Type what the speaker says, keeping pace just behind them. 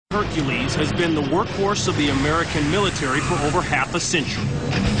Hercules has been the workhorse of the American military for over half a century.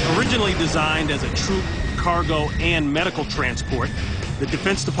 Originally designed as a troop, cargo, and medical transport, the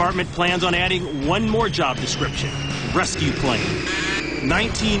Defense Department plans on adding one more job description: rescue plane.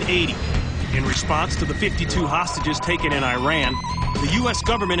 1980. In response to the 52 hostages taken in Iran, the U.S.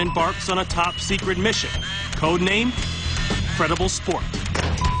 government embarks on a top-secret mission, codenamed Credible Sport.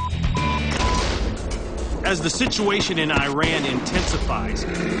 As the situation in Iran intensifies,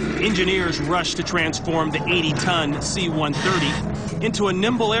 engineers rush to transform the 80-ton C-130 into a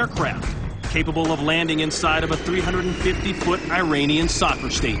nimble aircraft capable of landing inside of a 350-foot Iranian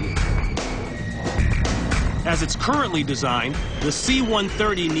soccer stadium. As it's currently designed, the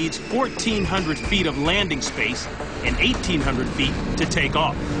C-130 needs 1,400 feet of landing space and 1,800 feet to take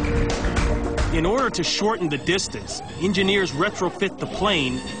off. In order to shorten the distance, engineers retrofit the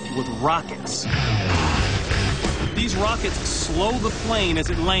plane with rockets. These rockets slow the plane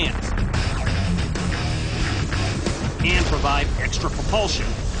as it lands and provide extra propulsion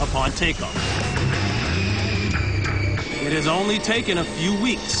upon takeoff. It has only taken a few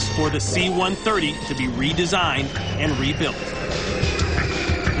weeks for the C-130 to be redesigned and rebuilt.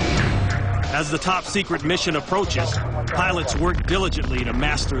 As the top-secret mission approaches, pilots work diligently to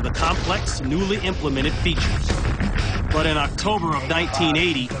master the complex, newly implemented features. But in October of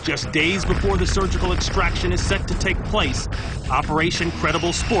 1980, just days before the surgical extraction is set to take place, Operation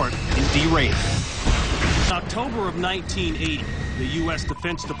Credible Sport is derailed. In October of 1980, the U.S.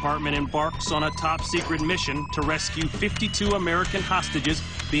 Defense Department embarks on a top-secret mission to rescue 52 American hostages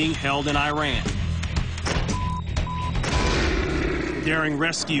being held in Iran. Daring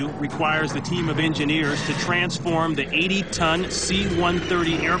rescue requires the team of engineers to transform the 80-ton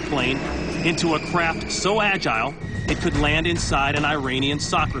C-130 airplane into a craft so agile it could land inside an Iranian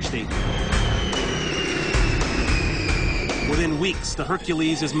soccer stadium. Within weeks, the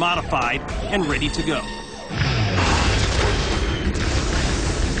Hercules is modified and ready to go.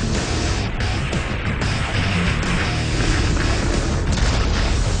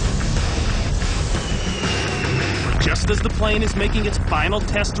 Just as the plane is making its final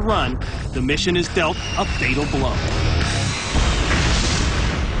test run, the mission is dealt a fatal blow.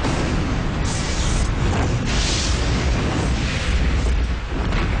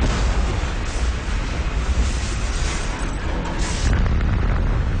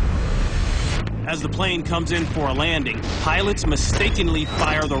 As the plane comes in for a landing, pilots mistakenly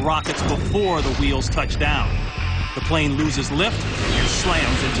fire the rockets before the wheels touch down. The plane loses lift and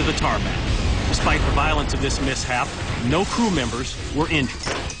slams into the tarmac. Despite the violence of this mishap, no crew members were injured.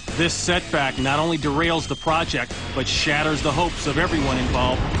 This setback not only derails the project, but shatters the hopes of everyone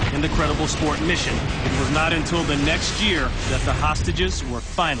involved in the Credible Sport mission. It was not until the next year that the hostages were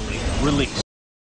finally released.